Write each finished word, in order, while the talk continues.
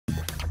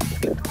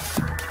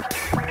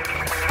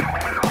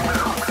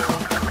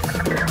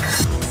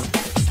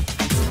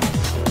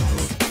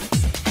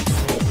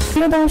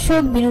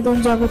দর্শক, বিনোদন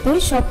জগতের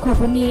সব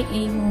খবর নিয়ে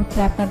এই মুহূর্তে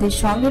আপনাদের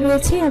সঙ্গে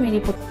রয়েছে আমি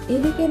রিপোর্ট।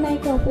 এদিকে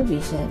নায়িকা অপু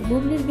বিশ্বাস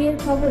বুবলির বিয়ের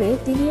খবরে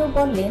তিনিও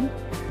বললেন,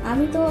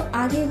 আমি তো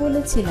আগে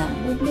বলেছিলাম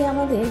বুবলি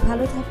আমাদের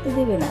ভালো থাকতে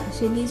দেবে না,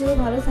 সে নিজেও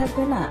ভালো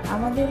থাকবে না,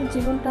 আমাদের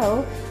জীবনটাও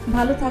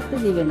ভালো থাকতে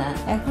দেবে না।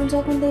 এখন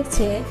যখন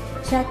দেখছে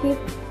শাকিব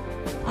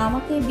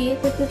আমাকে বিয়ে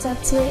করতে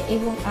চাচ্ছে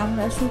এবং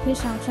আমরা সুখে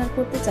সংসার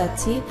করতে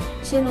চাচ্ছি,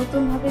 সে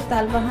নতুনভাবে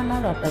তালবাহানা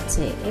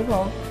রটাচ্ছে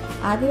এবং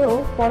আগেও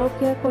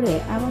পরক্রিয়া করে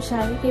আমার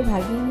স্বামীকে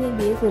ভাগিয়ে নিয়ে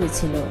বিয়ে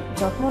করেছিল।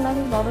 যখন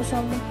আমি বড়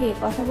সম্মুখে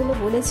কথাগুলো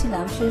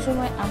বলেছিলাম সে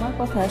সময় আমার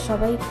কথা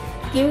সবাই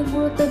কেউ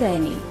গুরুত্ব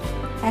দেয়নি।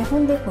 এখন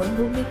দেখুন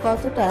বুবলি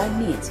কতটা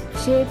নিজ,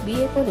 সে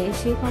বিয়ে করে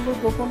সে খবর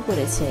গোপন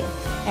করেছে।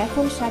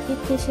 এখন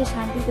শাকিবকে সে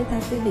শান্তিতে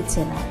থাকতে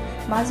দিচ্ছে না।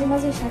 মাঝে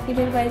মাঝে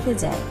শাকিবের বাড়িতে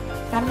যায়,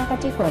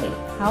 কান্নাকাটি করে,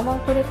 হাওয়া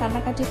করে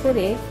কান্নাকাটি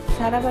করে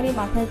সারা বাড়ি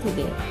মাথায়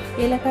তুলে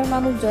এলাকার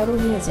মানুষ জড়ো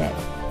হয়ে যায়।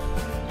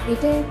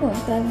 এটা এখন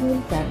তার মূল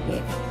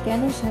টার্গেট।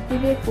 কেন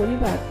শাকিবের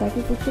পরিবার তাকে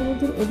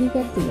পুত্রবধূর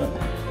অধিকার দিল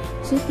না?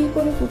 সে কি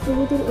করে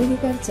পুত্রবধূর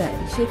অধিকার চায়?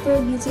 সে তো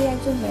নিজে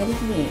একজন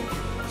ম্যারিড মেয়ে,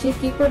 সে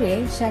কি করে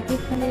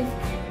শাকিব খানের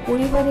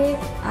পরিবারে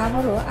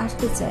আবারও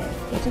আসতে চায়?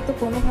 এটা তো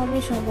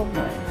কোনোভাবেই সম্ভব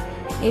নয়।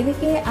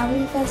 এদিকে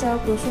আমেরিকা যাওয়া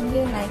প্রসঙ্গে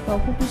নায়িকা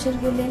অপু বিশ্বাস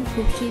বললেন,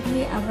 খুব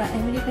শীঘ্রই আমরা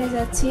আমেরিকায়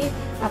যাচ্ছি,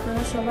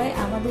 আপনারা সবাই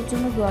আমাদের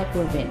জন্য দোয়া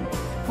করবেন।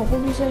 অপু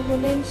বিশ্বাস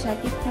বললেন,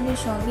 শাকিব খানের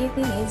সঙ্গে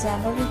তিনি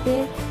জানুয়ারিতে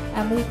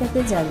আমেরিকাতে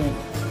যাবেন।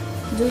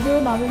 যদিও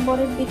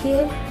নভেম্বরের দিকে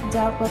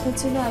যাওয়ার কথা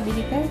ছিল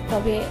আমেরিকায়,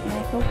 তবে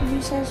নায়িকা অপু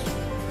বিশ্বাস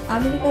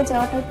আমেরিকা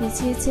যাওয়াটা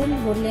পিছিয়েছেন।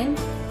 বললেন,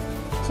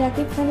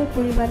 শাকিব খানের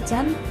পরিবার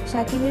চান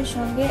শাকিবের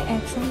সঙ্গে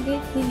একসঙ্গে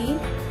তিনি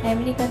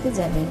আমেরিকাতে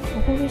যাবেন।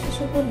 অপু বিশ্বাস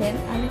বললেন,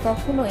 আমি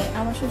কখনোই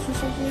আমার শ্বশুর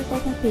শাশুড়ির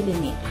কথা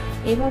ফেলিনি,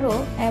 এবারও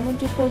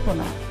এমনটি করব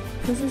না।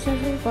 শ্বশুর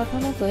শাশুড়ির কথা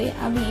মতোই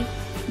আমি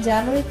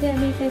জানুয়ারিতে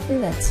আমেরিকাতে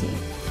যাচ্ছি।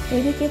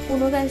 এদিকে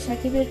পুনরায়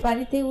শাকিবের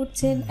বাড়িতে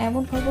উঠছেন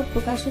এমন খবর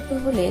প্রকাশিত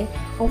হলে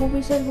অপু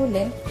বিশ্বাস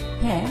বললেন,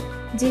 হ্যাঁ,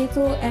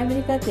 যেহেতু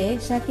আমেরিকাতে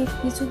শাকিব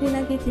কিছুদিন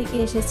আগে থেকে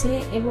এসেছে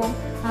এবং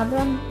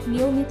abram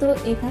নিয়মিত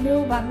এখানেও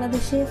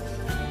বাংলাদেশে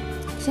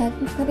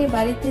শাকিব খানের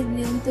বাড়িতে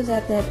নিয়মিত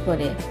যাতায়াত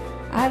করে,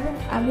 আর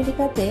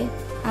আমেরিকাতে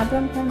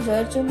abram খান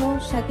জয়ের জন্য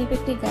শাকিব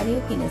একটি গাড়িও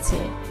কিনেছে।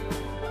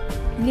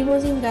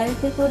 লিমোজিন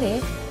গাড়িতে করে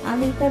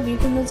আমেরিকার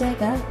বিভিন্ন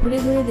জায়গা ঘুরে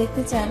ঘুরে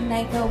দেখতে চান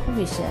নায়িকা অপু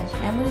বিশ্বাস,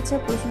 এমন ইচ্ছা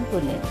পোষণ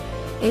করলেন।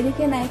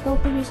 এদিকে নায়িকা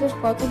অপু বিশ্বাস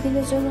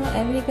কতদিনের জন্য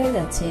আমেরিকায়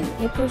যাচ্ছেন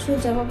এ প্রশ্নের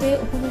জবাবে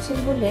অপু বিশ্বাস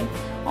বললেন,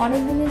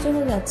 অনেক দিনের জন্য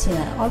যাচ্ছি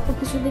না, অল্প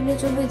কিছুদিনের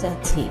জন্যই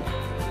যাচ্ছি,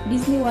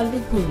 ডিজনি ওয়ার্ল্ডে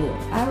ঘুরবো।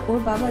 আর ওর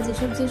বাবা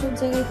যেসব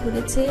জায়গায়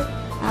ঘুরেছে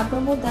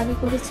abramও দাবি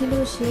করেছিল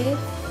সে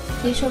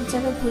সেসব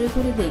জায়গা ঘুরে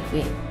ঘুরে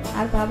দেখবে।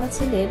 আর বাবা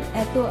ছেলের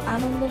এত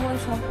আনন্দময়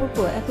সম্পর্ক,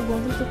 এত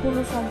বন্ধুত্বপূর্ণ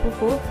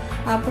সম্পর্ক,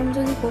 abram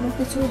যদি কোনো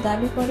কিছু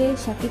দাবি করে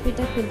শাকিব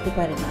এটা ফেলতে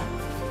পারে না।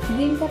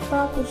 গ্রিন কার্ড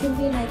পাওয়া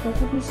প্রসঙ্গে নায়িকা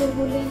অপু বিশ্বাস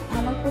বললেন,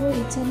 আমার কোনো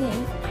ইচ্ছা নেই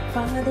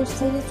বাংলাদেশ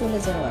ছেড়ে চলে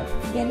যাওয়ার,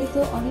 গেলে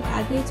তো অনেক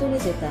আগেই চলে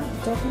যেতাম,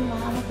 যখন মা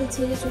আমাকে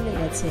ছেড়ে চলে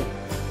গেছে,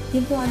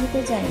 কিন্তু আমি তো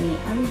যাইনি।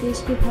 আমি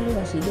দেশকে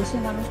ভালোবাসি,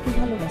 দেশের মানুষকে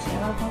ভালোবাসি,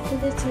 আমার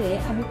ভক্তদের ছেড়ে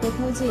আমি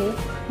কোথাও যেয়ে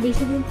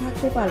বেশি দিন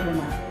থাকতে পারবো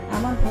না।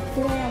 আমার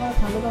ভক্তরাই আমার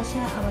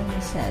ভালোবাসা, আমার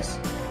নিঃশ্বাস।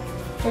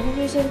 অপু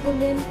বিশ্বাস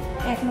বললেন,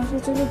 1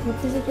 মাসের জন্য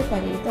ঘুরতে যেতে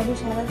পারি, তবে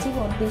সারা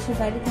জীবন দেশে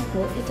বাইরে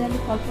থাকবো এটা আমি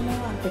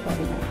কল্পনাও আনতে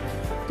পারি না।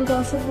 তো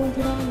দর্শক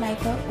বন্ধুরা,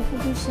 নায়িকা অপু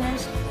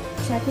বিশ্বাস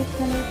শাকিব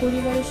খানের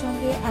পরিবারের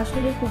সঙ্গে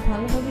আসলে খুব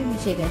ভালোভাবে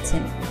মিশে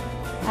গেছেন,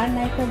 আর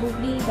নায়িকা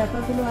বুবলি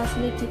ব্যাপারগুলো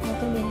আসলে ঠিক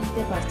মতো মেনে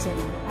নিতে পারছেন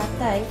না, আর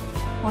তাই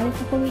অনেক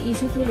রকমের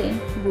ইস্যু তোলেন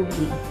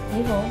বুবলি।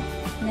 এবং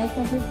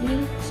নায়িকা বুবলি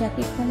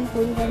শাকিব খানের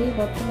পরিবারে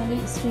বর্তমানে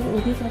স্ত্রীর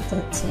অধিকার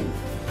চাচ্ছেন।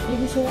 এ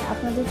বিষয়ে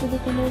আপনাদের যদি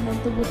কোনো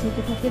মন্তব্য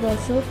থেকে থাকে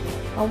দর্শক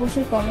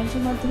অবশ্যই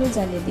কমেন্টের মাধ্যমে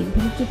জানিয়ে দিন।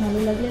 ভিডিওটি ভালো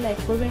লাগলে লাইক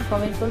করবেন,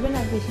 কমেন্ট করবেন,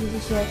 আর বেশি বেশি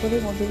শেয়ার করে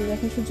মন্তব্য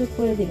দেখার সুযোগ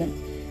করে দেবেন।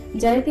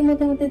 যারা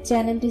ইতিমধ্যে আমাদের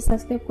চ্যানেলটি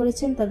সাবস্ক্রাইব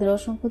করেছেন তাদের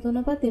অসংখ্য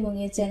ধন্যবাদ, এবং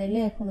এই চ্যানেলে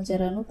এখনো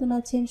যারা নতুন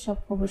আছেন সব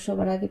খবর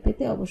সবার আগে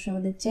পেতে অবশ্যই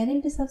আমাদের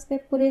চ্যানেলটি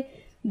সাবস্ক্রাইব করে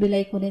বেল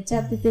আইকনে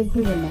চাপ দিতে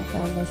ভুলবেন না,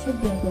 কারণ দর্শক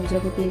বিনোদন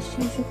জগতের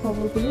শীর্ষ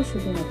খবরগুলো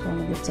শুধুমাত্র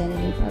আমাদের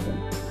চ্যানেলেই পাবেন।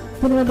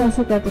 ধন্যবাদ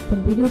দর্শক এতক্ষণ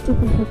ভিডিওটি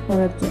উপভোগ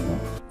করার জন্য।